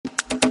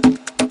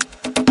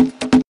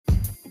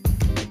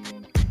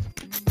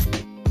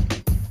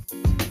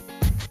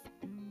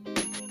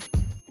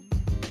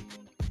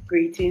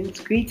Greetings,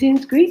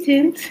 greetings,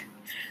 greetings.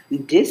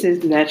 This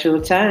is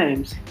Natural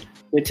Times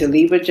with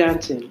Taliba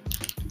Johnson,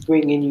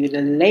 bringing you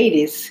the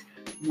latest,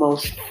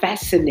 most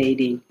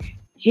fascinating,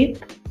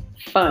 hip,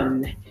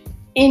 fun,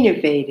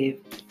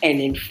 innovative,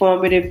 and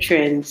informative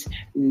trends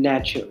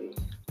naturally.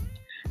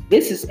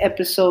 This is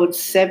episode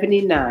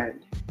 79,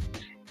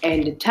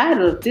 and the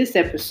title of this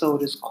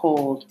episode is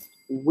called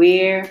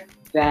Wear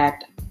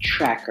That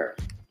Tracker.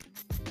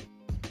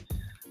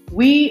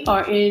 We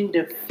are in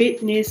the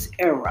fitness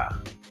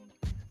era,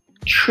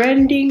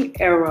 trending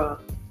era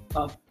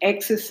of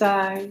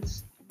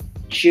exercise,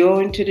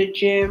 going to the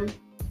gym,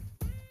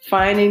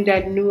 finding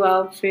that new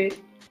outfit,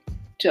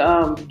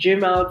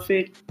 gym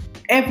outfit,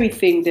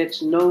 everything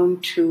that's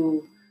known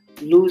to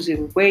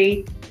losing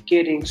weight,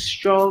 getting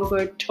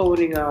stronger,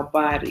 toning our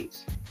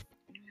bodies.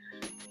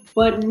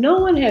 But no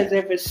one has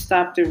ever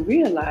stopped and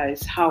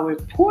realized how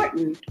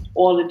important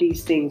all of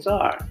these things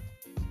are.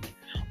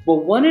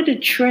 But one of the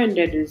trends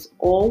that is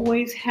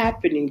always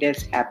happening,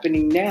 that's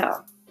happening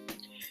now,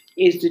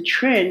 is the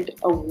trend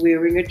of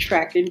wearing a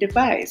tracking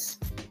device.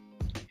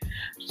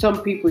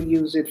 Some people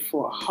use it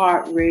for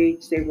heart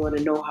rates. They want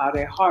to know how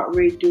their heart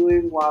rate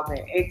doing while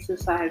they're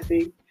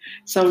exercising.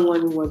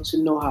 Someone wants to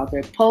know how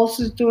their pulse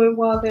is doing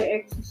while they're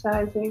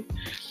exercising.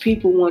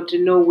 People want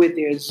to know where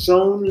their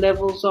zone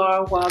levels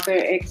are while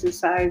they're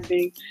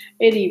exercising.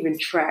 It even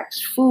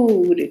tracks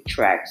food. It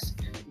tracks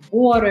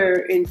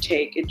water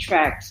intake. It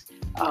tracks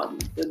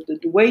the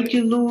weight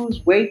you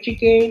lose, weight you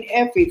gain,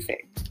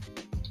 everything.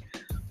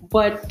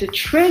 But the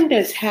trend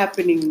that's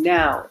happening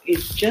now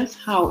is just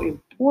how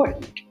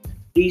important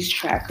these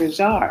trackers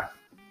are.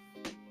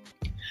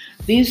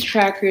 These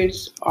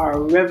trackers are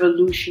a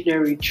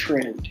revolutionary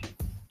trend.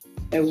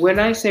 And when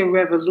I say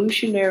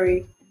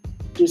revolutionary,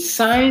 the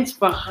science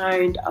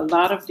behind a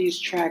lot of these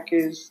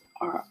trackers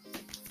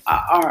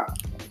are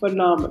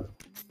phenomenal.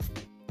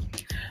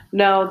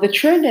 Now, the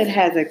trend that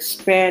has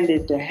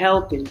expanded the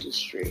health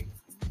industry,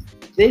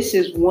 this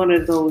is one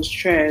of those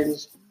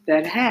trends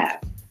that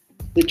have.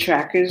 The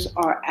trackers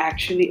are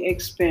actually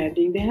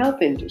expanding the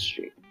health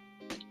industry.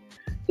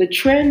 The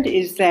trend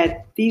is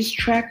that these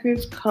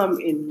trackers come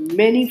in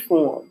many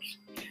forms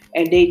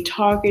and they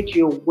target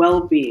your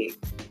well-being.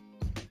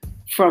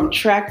 From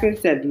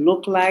trackers that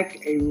look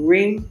like a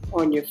ring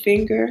on your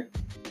finger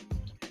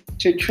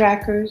to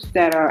trackers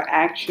that are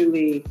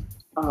actually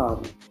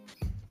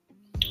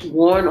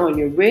worn on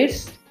your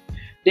wrist.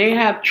 They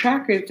have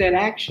trackers that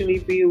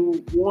actually be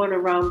worn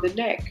around the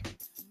neck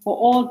for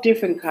all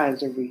different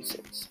kinds of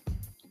reasons.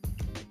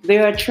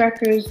 There are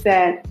trackers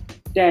that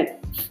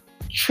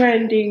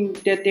trending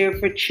that they're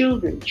for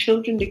children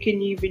that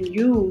can even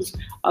use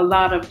a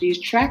lot of these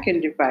tracking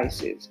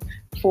devices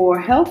for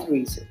health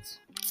reasons.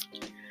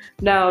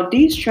 Now,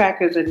 these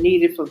trackers are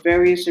needed for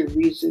various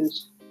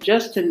reasons,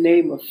 just to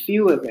name a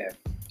few of them.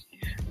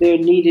 They're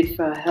needed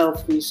for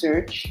health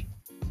research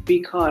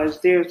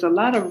because there's a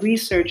lot of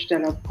research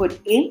that are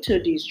put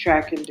into these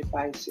tracking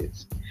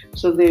devices.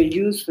 So they're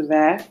used for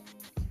that.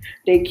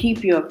 They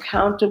keep you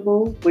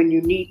accountable when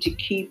you need to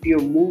keep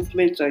your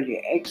movements or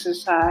your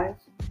exercise.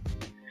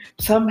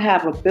 Some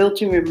have a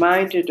built-in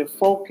reminder to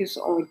focus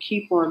on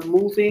keep on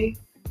moving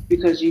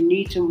because you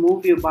need to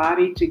move your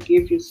body to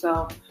give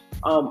yourself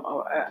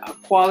a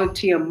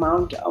quality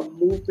amount of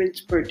movements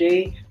per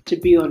day to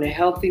be on a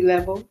healthy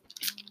level.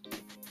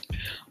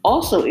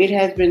 Also, it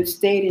has been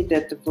stated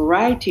that the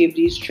variety of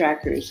these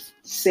trackers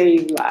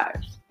save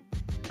lives.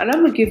 And I'm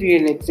going to give you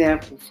an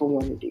example for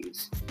one of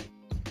these.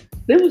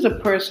 There was a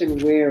person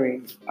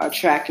wearing a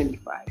tracking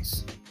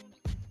device,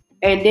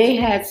 and they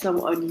had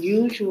some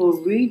unusual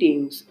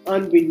readings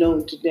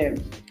unbeknown to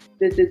them.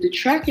 The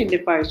tracking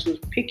device was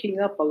picking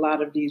up a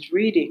lot of these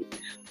readings,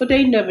 but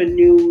they never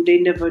knew, they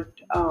never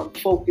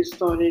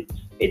focused on it.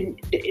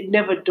 It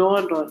never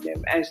dawned on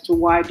them as to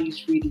why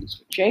these readings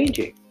were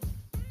changing.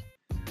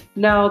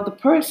 Now, the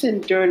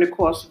person during the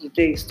course of the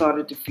day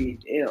started to feel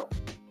ill,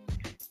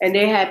 and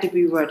they had to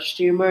be rushed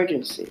to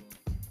emergency.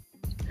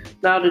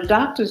 Now, the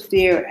doctors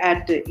there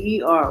at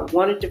the ER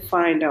wanted to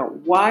find out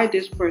why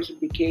this person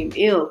became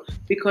ill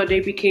because they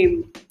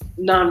became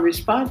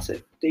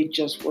non-responsive. They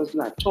just was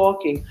not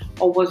talking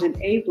or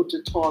wasn't able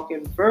to talk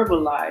and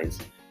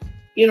verbalize,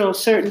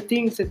 certain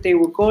things that they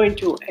were going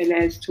through and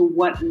as to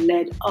what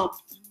led up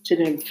to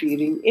them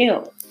feeling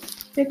ill.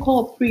 They're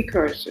called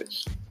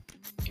precursors.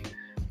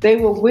 They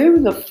were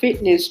wearing a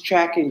fitness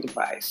tracking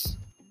device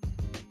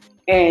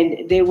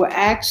and they were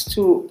asked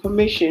to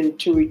permission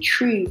to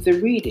retrieve the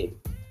reading.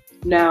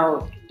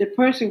 Now, the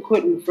person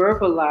couldn't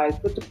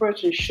verbalize, but the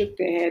person shook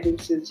their head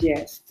and says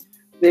yes.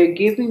 They're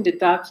giving the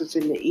doctors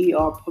in the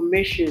ER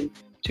permission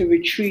to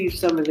retrieve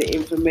some of the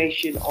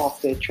information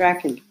off their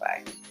tracking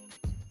device.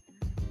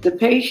 The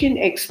patient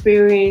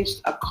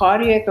experienced a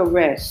cardiac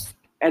arrest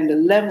and the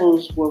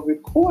levels were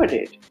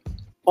recorded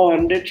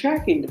on the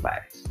tracking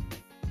device.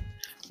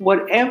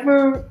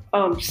 Whatever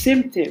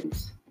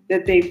symptoms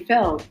that they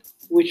felt,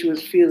 which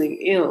was feeling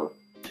ill,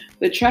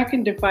 the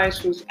tracking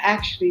device was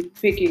actually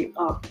picking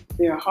up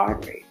their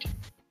heart rate.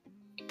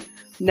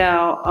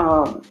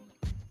 Now,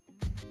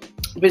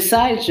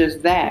 Besides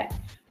just that,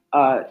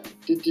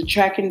 the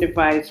tracking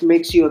device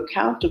makes you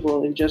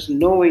accountable in just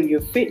knowing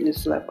your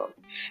fitness level,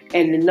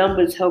 and the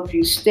numbers help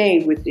you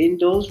stay within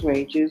those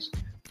ranges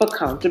for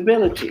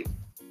accountability.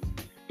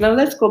 Now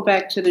let's go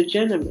back to the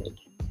gentleman.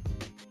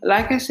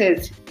 Like I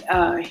said,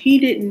 he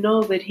didn't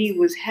know that he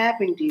was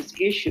having these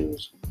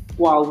issues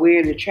while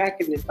wearing the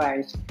tracking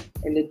device,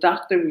 and the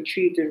doctor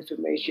retrieved the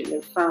information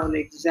and found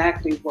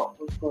exactly what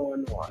was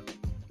going on.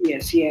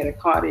 Yes, he had a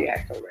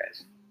cardiac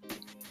arrest.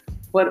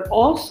 But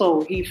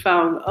also, he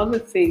found other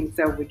things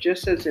that were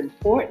just as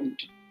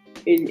important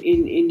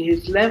in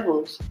his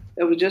levels,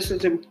 that were just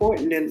as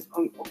important and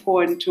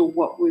according to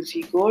what was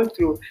he going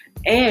through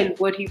and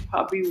what he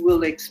probably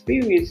will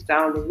experience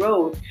down the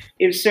road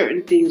if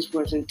certain things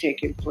wasn't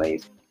taking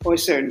place or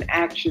certain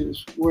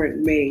actions weren't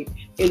made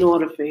in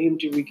order for him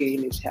to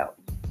regain his health.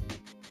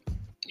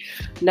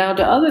 Now,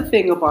 the other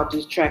thing about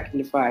this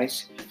tracking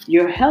device,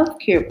 your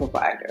healthcare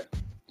provider,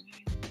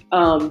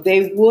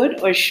 they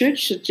would or should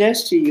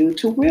suggest to you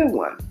to wear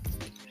one.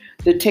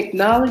 The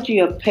technology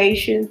of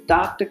patient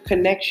doctor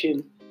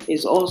connection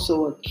is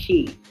also a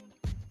key.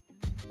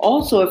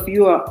 Also, if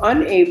you are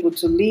unable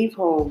to leave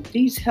home,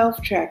 these health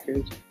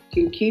trackers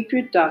can keep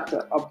your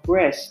doctor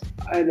abreast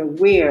and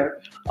aware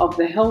of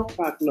the health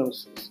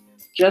prognosis.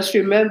 Just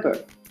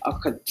remember, a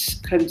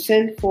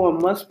consent form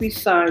must be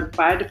signed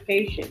by the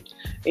patient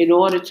in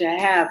order to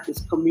have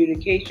this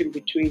communication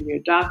between your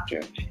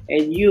doctor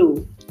and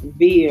you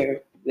via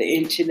the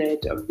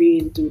internet or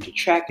being through the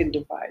tracking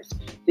device.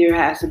 There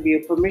has to be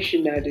a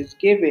permission that is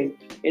given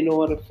in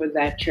order for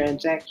that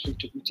transaction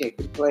to be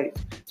taking place.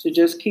 So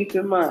just keep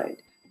in mind,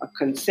 a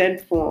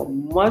consent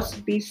form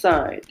must be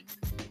signed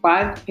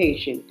by the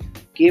patient,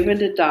 giving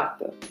the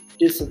doctor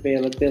this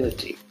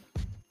availability.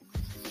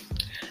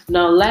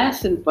 Now,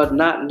 last but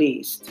not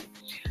least,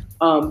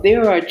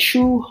 there are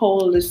true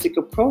holistic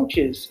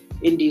approaches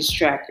in these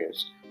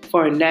trackers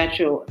for a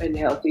natural and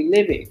healthy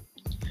living.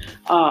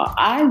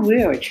 I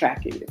wear a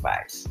tracking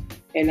device,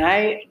 and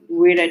I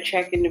wear that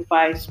tracking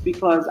device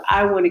because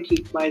I want to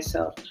keep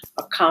myself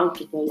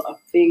accountable of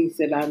things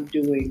that I'm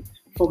doing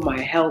for my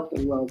health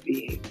and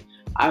well-being.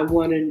 I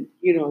want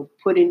to,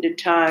 put in the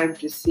time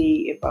to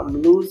see if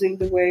I'm losing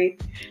the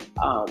weight.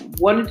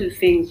 One of the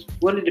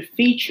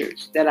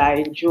features that I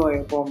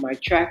enjoy about my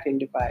tracking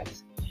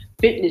device,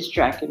 fitness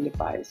tracking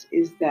device,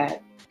 is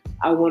that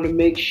I want to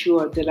make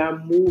sure that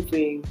I'm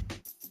moving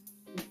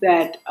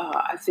that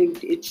I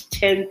think it's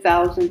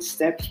 10,000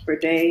 steps per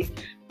day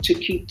to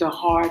keep the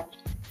heart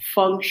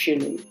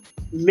functioning,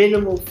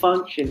 minimal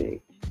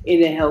functioning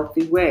in a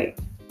healthy way.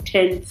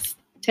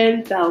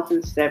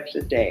 10,000 steps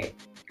a day.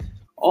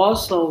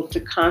 Also, to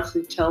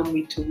constantly tell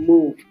me to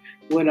move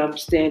when I'm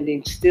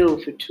standing still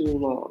for too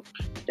long.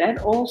 That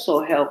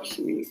also helps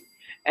me.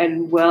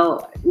 And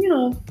well,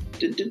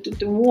 the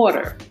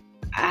water.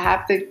 I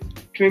have to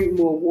drink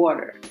more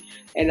water,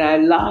 and I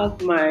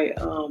log my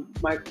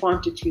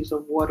quantities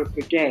of water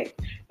per day,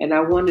 and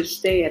I want to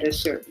stay at a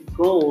certain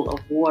goal of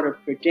water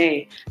per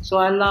day. So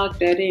I log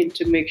that in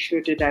to make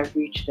sure that I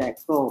reach that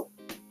goal.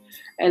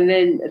 And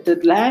then the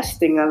last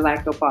thing I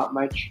like about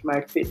my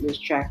fitness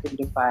tracking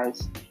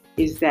device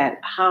is that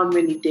how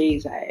many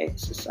days I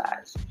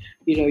exercise.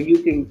 You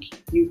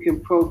can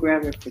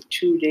program it for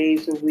 2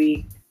 days a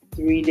week,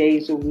 3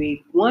 days a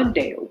week, 1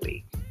 day a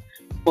week.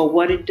 But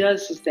what it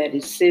does is that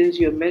it sends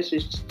you a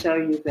message to tell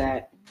you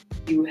that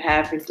you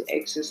haven't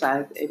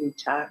exercised any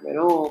time at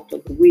all for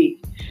the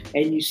week,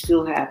 and you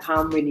still have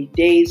how many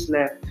days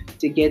left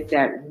to get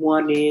that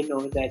one in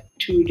or that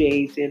 2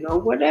 days in or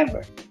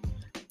whatever.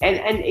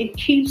 And it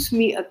keeps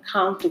me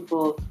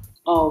accountable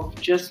of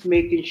just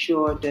making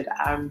sure that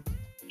I'm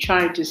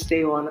trying to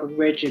stay on a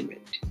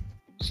regiment,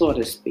 so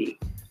to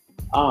speak,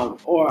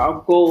 or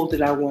a goal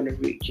that I want to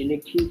reach, and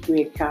it keeps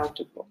me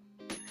accountable.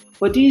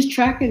 But these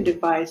tracking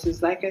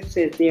devices, like I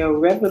said, they're a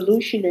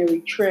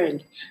revolutionary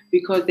trend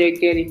because they're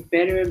getting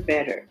better and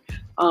better.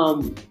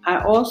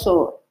 I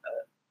also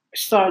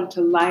started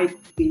to like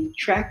the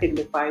tracking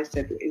device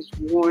that is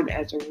worn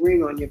as a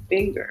ring on your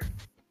finger.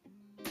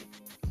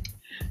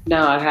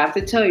 Now, I have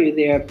to tell you,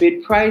 they're a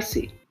bit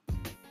pricey.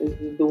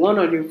 The one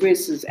on your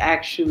wrist is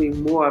actually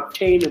more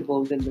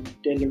obtainable than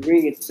the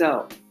ring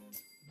itself.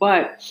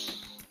 But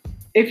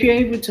if you're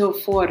able to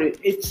afford it,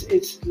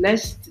 it's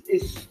less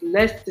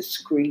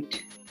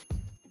discreet.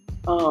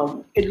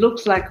 It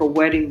looks like a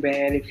wedding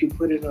band if you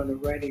put it on a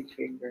wedding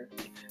finger.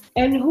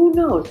 And who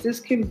knows, this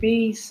can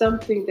be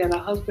something that a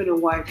husband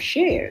and wife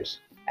shares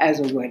as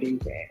a wedding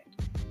band,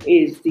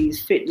 is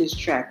these fitness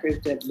trackers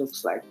that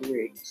looks like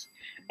rings.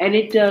 And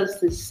it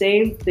does the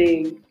same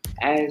thing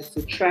as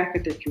the tracker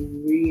that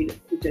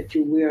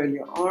you wear on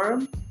your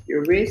arm,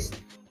 your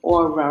wrist,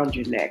 or around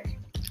your neck.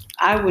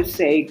 I would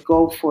say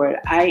go for it.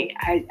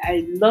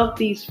 I love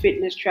these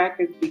fitness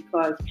trackers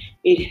because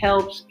it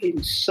helps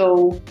in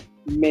so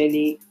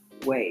many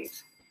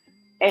ways.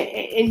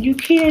 And you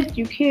can't,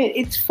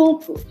 it's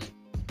foolproof.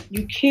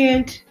 You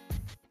can't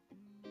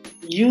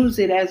use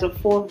it as a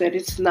form that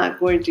it's not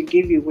going to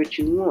give you what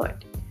you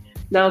want.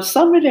 Now,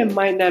 some of them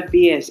might not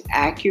be as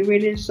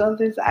accurate as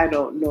others. I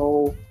don't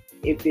know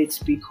if it's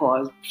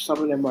because some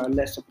of them are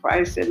lesser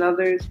priced than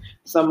others.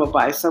 Some are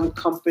by some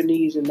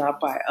companies and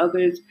not by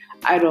others.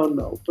 I don't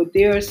know. But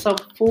there are some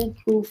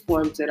foolproof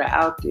ones that are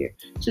out there.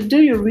 So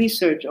do your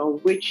research on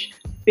which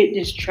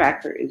fitness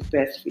tracker is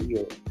best for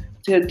you.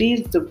 So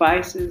these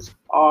devices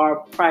are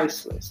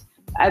priceless.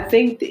 I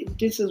think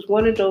this is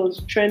one of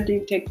those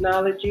trending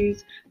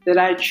technologies that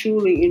I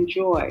truly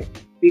enjoy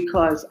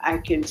because I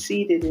can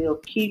see that it'll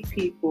keep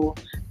people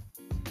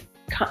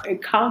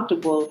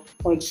accountable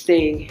on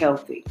staying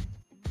healthy.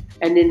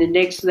 And then the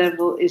next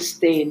level is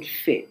staying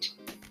fit.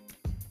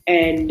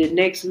 And the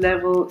next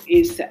level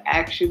is to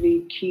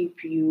actually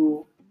keep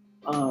you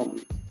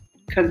um,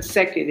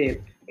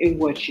 consecutive in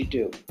what you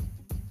do.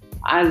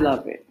 I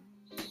love it.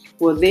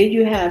 Well, there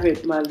you have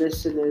it, my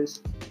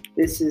listeners.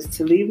 This is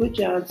Taliba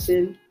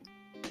Johnson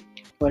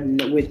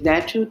with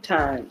Natural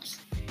Times,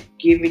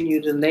 giving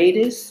you the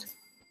latest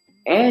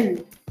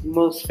and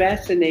most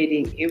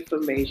fascinating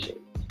information.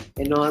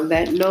 And on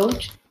that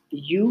note,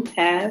 you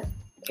have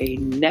a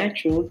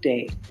natural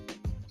day.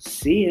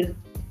 See ya.